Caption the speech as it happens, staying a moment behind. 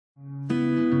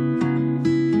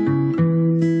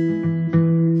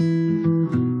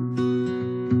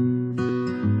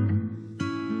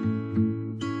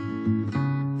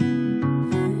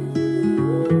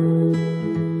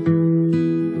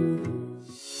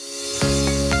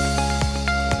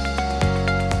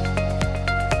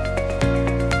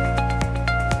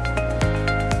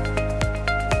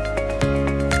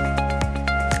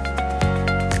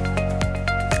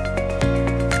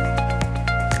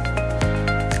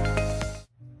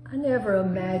never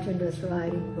imagined us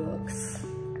writing books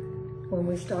when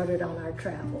we started on our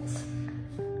travels.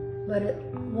 But at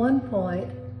one point,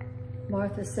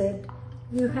 Martha said,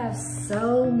 "You have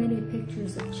so many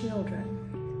pictures of children.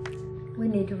 We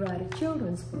need to write a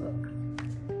children's book."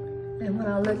 And when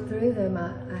I looked through them,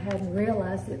 I hadn't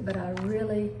realized it, but I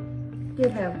really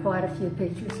did have quite a few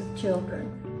pictures of children.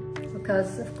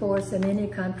 Because, of course, in any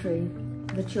country,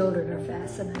 the children are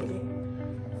fascinating.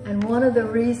 And one of the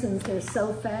reasons they're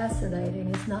so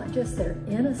fascinating is not just their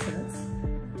innocence,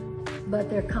 but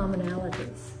their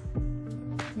commonalities.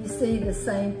 You see the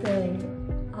same thing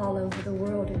all over the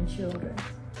world in children.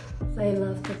 They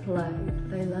love to play,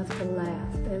 they love to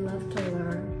laugh, they love to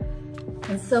learn.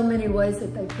 In so many ways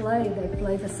that they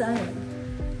play the same.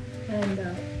 And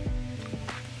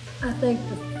I think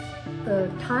the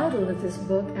title of this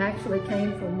book actually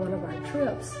came from one of our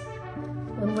trips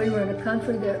when we were in a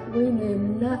country that we knew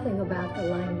nothing about the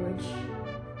language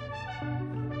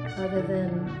other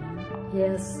than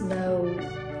yes, no,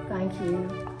 thank you.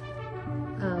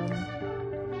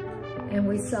 And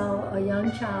we saw a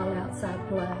young child outside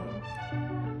playing.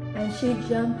 And she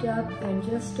jumped up and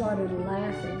just started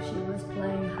laughing. She was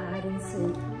playing hide and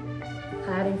seek,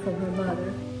 hiding from her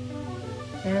mother.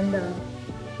 And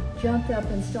jumped up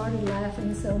and started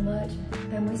laughing so much.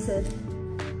 And we said,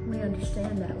 we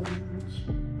understand that language.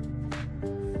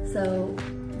 So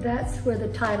that's where the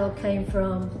title came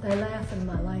from, They Laugh in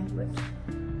My Language.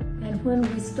 And when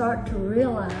we start to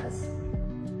realize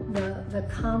the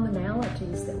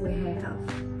commonalities that we have,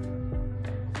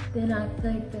 then I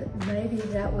think that maybe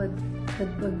that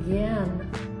could begin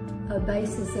a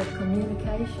basis of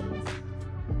communications.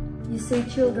 You see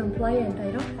children play and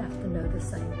they don't have to know the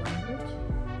same language.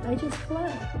 They just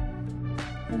play.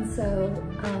 And so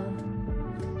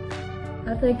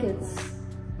I think it's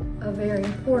a very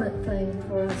important thing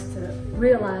for us to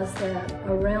realize that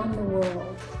around the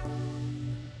world,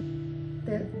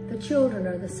 that the children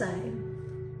are the same.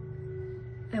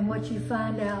 And what you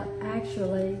find out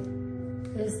actually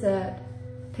is that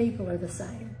people are the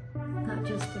same, not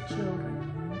just the children.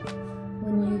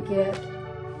 When you get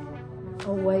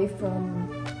away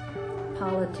from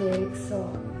politics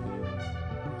or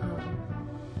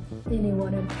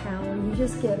anyone in power, you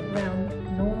just get around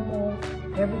normal,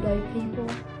 everyday people,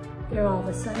 they're all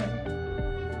the same.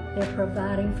 They're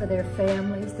providing for their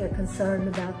families, they're concerned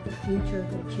about the future of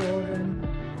their children.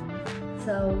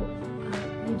 So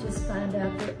you just find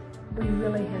out that we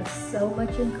really have so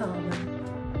much in common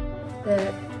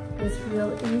that it's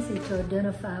real easy to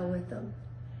identify with them.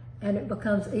 And it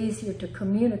becomes easier to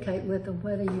communicate with them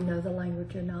whether you know the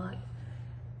language or not.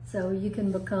 So you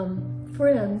can become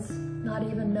friends not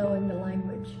even knowing the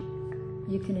language.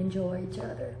 You can enjoy each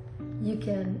other. You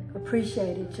can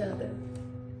appreciate each other.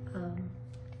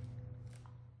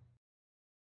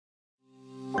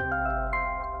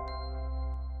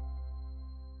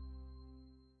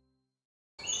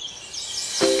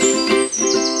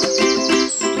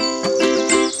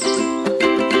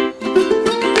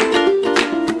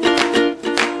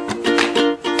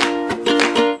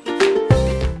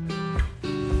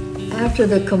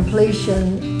 After the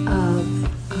completion of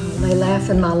They Laugh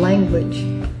in My Language,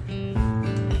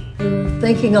 we were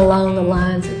thinking along the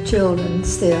lines of children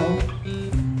still.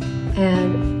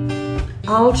 And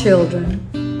all children,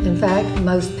 in fact,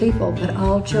 most people, but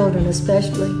all children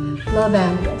especially, love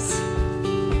animals.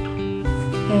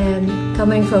 And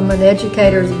coming from an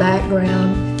educator's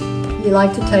background, you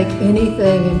like to take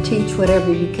anything and teach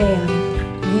whatever you can.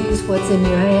 Use what's in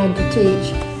your hand to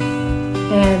teach.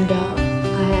 And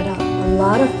I had a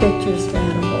lot of pictures of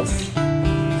animals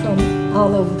from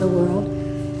all over the world.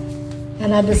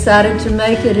 And I decided to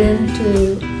make it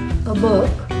into a book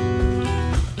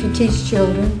to teach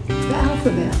children the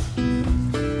alphabet.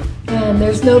 And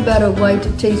there's no better way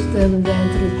to teach them than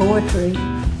through poetry,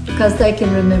 because they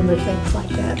can remember things like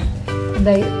that. And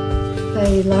they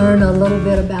learn a little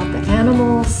bit about the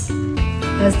animals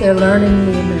as they're learning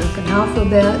the American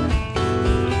alphabet.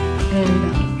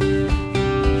 And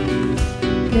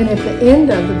then at the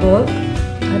end of the book,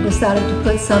 I decided to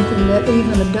put something that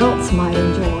even adults might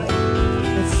enjoy.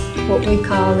 It's what we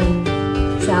call in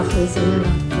South Louisiana,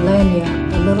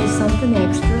 lagniappe, a little something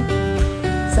extra.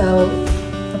 So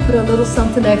I put a little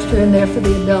something extra in there for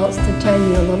the adults to tell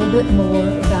you a little bit more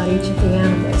about each of the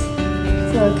animals.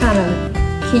 So kind of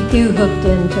keep you hooked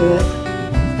into it,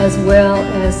 as well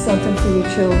as something for your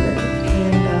children.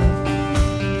 And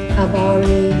I've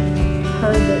already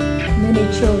heard that many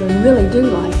children really do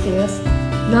like this,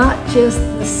 not just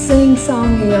the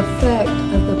sing-songy effect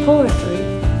of the poetry,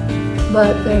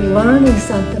 but they're learning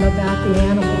something about the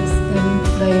animals, and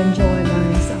they enjoy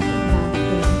learning something about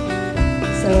them.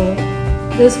 So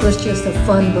this was just a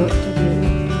fun book to do.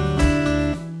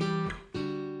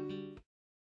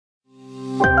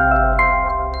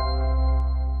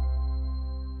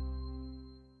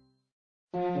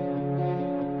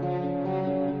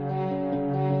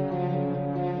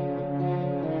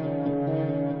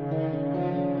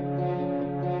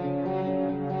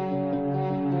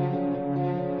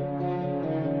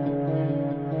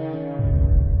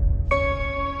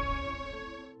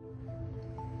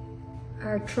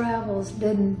 Our travels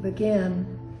didn't begin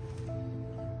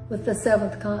with the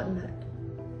seventh continent.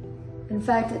 In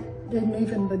fact, it didn't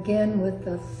even begin with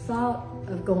the thought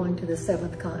of going to the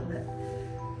seventh continent.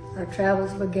 Our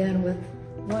travels began with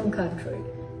one country.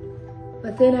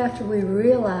 But then after we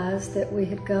realized that we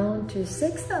had gone to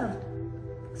six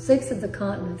of the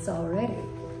continents already,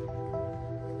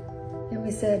 and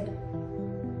we said,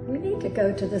 we need to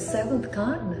go to the seventh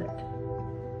continent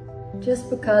just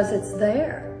because it's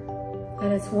there.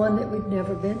 And it's one that we've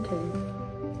never been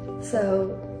to.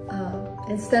 So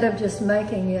instead of just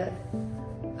making it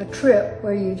a trip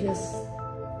where you just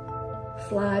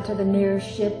fly to the nearest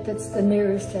ship that's the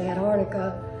nearest to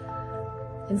Antarctica,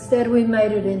 instead we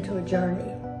made it into a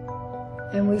journey.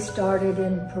 And we started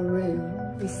in Peru.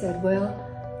 We said, well,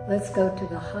 let's go to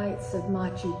the heights of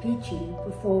Machu Picchu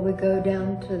before we go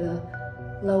down to the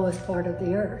lowest part of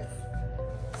the earth.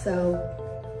 So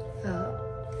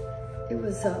it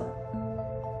was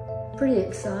pretty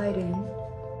exciting,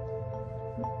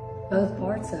 both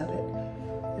parts of it,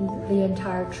 and the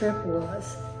entire trip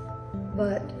was.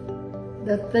 But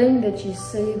the thing that you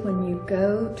see when you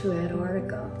go to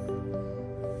Antarctica,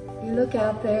 you look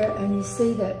out there and you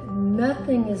see that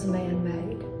nothing is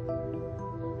man-made.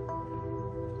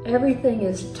 Everything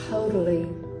is totally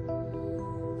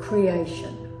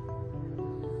creation.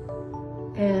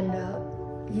 And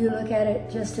you look at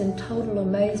it just in total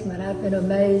amazement. I've been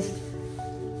amazed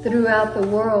throughout the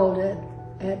world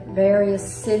at various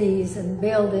cities and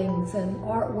buildings and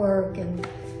artwork and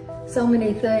so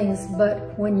many things.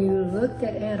 But when you looked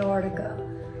at Antarctica,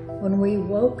 when we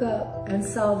woke up and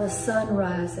saw the sun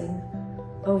rising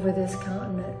over this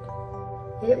continent,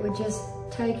 it would just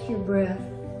take your breath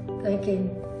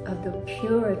thinking of the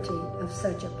purity of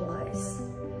such a place.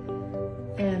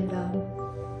 And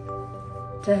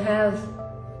to have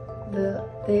the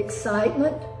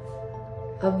excitement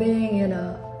of being in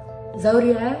a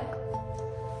Zodiac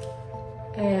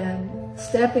and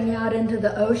stepping out into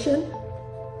the ocean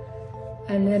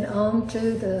and then on to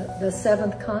the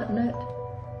seventh continent,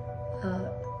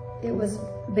 it was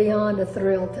beyond a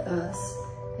thrill to us.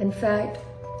 In fact,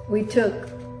 we took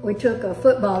a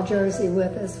football jersey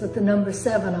with us with the number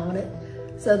 7 on it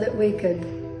so that we could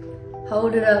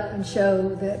hold it up and show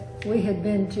that we had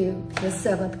been to the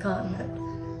seventh continent.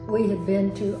 We had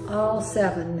been to all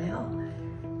 7 now.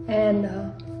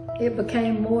 And it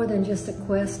became more than just a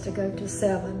quest to go to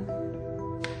 7,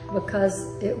 because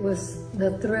it was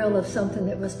the thrill of something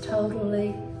that was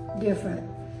totally different.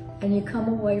 And you come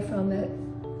away from it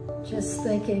just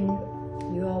thinking,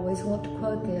 you always want to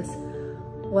quote this,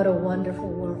 what a wonderful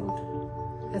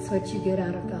world. That's what you get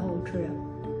out of the whole trip.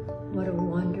 What a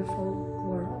wonderful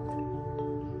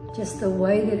world. Just the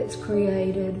way that it's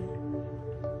created.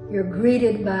 You're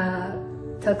greeted by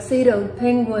tuxedoed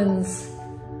penguins.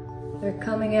 They're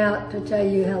coming out to tell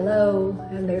you hello,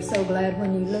 and they're so glad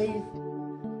when you leave.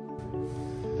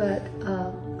 But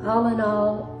all in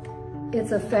all,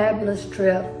 it's a fabulous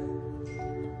trip,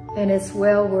 and it's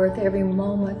well worth every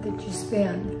moment that you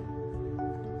spend.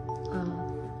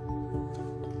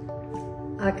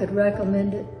 I could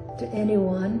recommend it to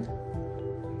anyone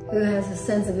who has a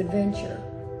sense of adventure,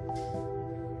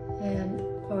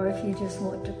 or if you just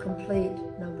want to complete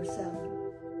number 7.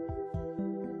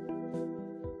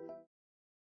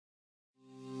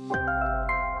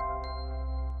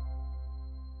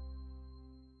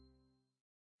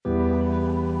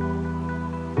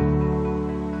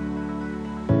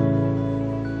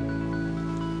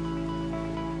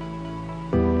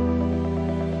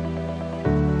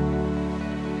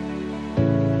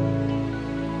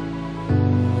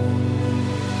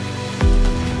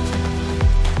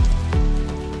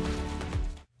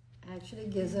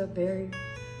 Gives a very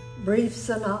brief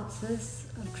synopsis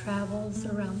of travels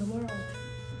around the world.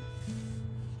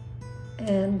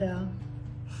 And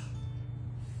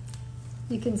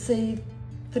you can see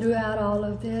throughout all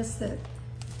of this that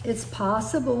it's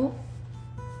possible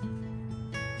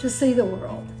to see the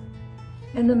world.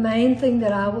 And the main thing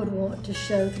that I would want to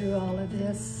show through all of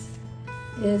this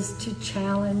is to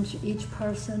challenge each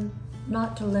person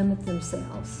not to limit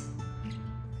themselves.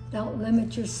 Don't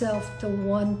limit yourself to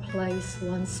one place,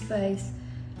 one space,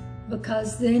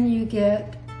 because then you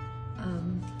get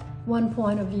one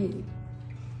point of view.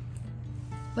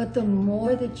 But the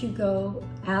more that you go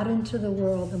out into the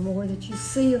world, the more that you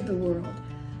see of the world,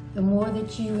 the more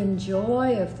that you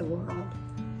enjoy of the world,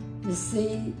 you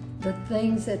see the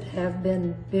things that have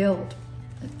been built,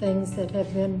 the things that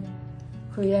have been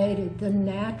created, the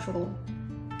natural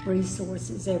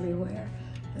resources everywhere,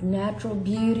 the natural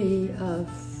beauty of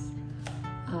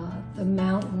the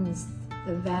mountains,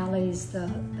 the valleys, the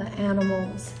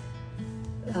animals,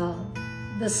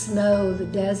 the snow, the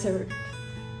desert,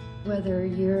 whether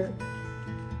you're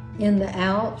in the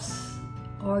Alps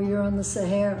or you're on the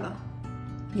Sahara,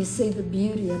 you see the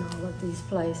beauty in all of these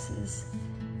places.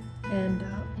 And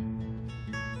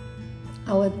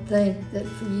I would think that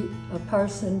for a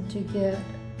person to get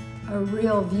a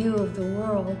real view of the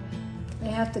world, they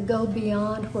have to go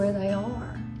beyond where they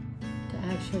are to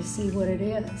actually see what it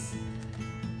is.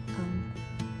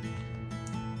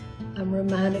 I'm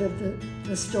reminded of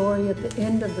the story at the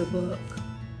end of the book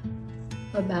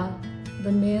about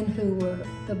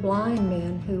the blind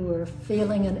men who were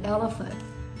feeling an elephant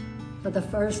for the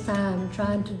first time,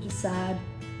 trying to decide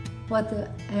what the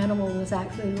animal was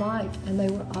actually like, and they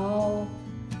were all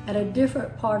at a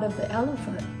different part of the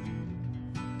elephant.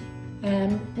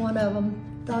 And one of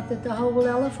them thought that the whole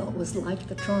elephant was like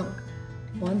the trunk.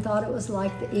 One thought it was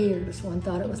like the ears. One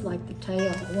thought it was like the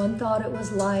tail. One thought it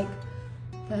was like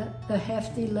the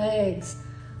hefty legs.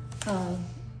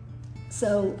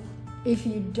 So if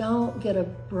you don't get a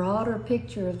broader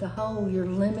picture of the whole, you're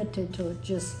limited to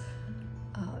just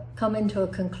coming to a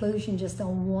conclusion just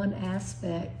on one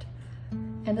aspect.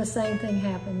 And the same thing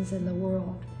happens in the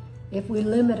world. If we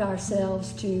limit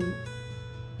ourselves to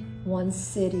one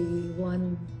city,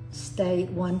 one state,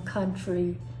 one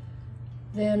country,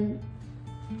 then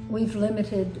we've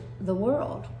limited the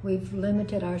world. We've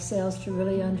limited ourselves to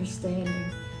really understanding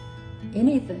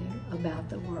anything about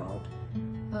the world.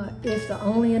 If the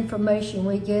only information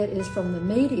we get is from the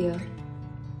media,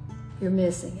 you're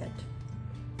missing it.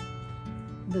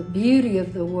 The beauty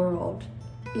of the world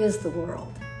is the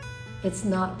world. It's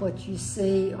not what you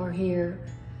see or hear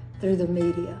through the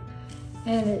media.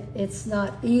 And it's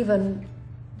not even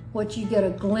what you get a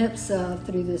glimpse of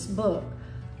through this book.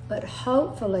 But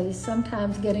hopefully,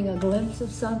 sometimes getting a glimpse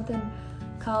of something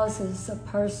causes a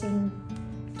person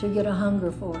to get a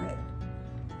hunger for it.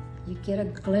 You get a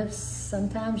glimpse,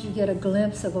 sometimes you get a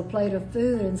glimpse of a plate of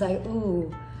food and say,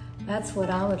 ooh, that's what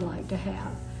I would like to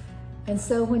have. And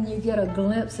so when you get a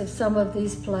glimpse of some of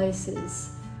these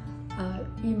places,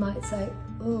 you might say,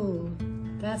 ooh,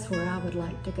 that's where I would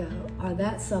like to go, or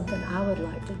that's something I would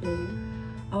like to do,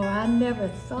 or I never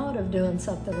thought of doing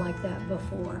something like that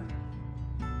before.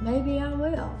 Maybe I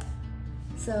will.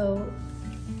 So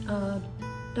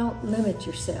don't limit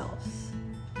yourselves.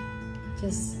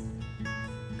 Just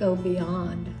go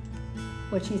beyond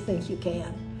what you think you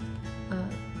can.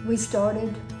 We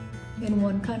started in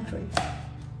one country.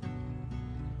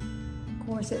 Of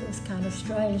course, it was kind of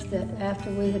strange that after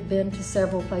we had been to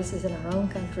several places in our own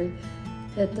country,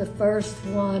 that the first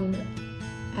one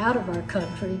out of our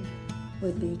country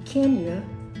would be Kenya.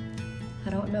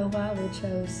 I don't know why we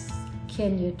chose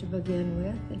Kenya to begin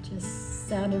with. It just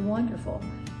sounded wonderful.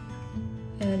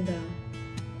 And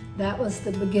that was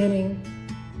the beginning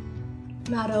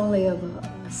not only of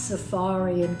a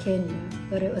safari in Kenya,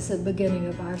 but it was the beginning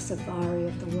of our safari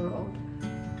of the world.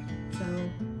 So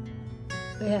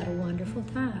we had a wonderful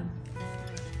time.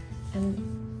 And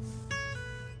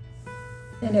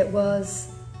it was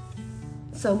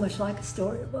so much like a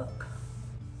storybook.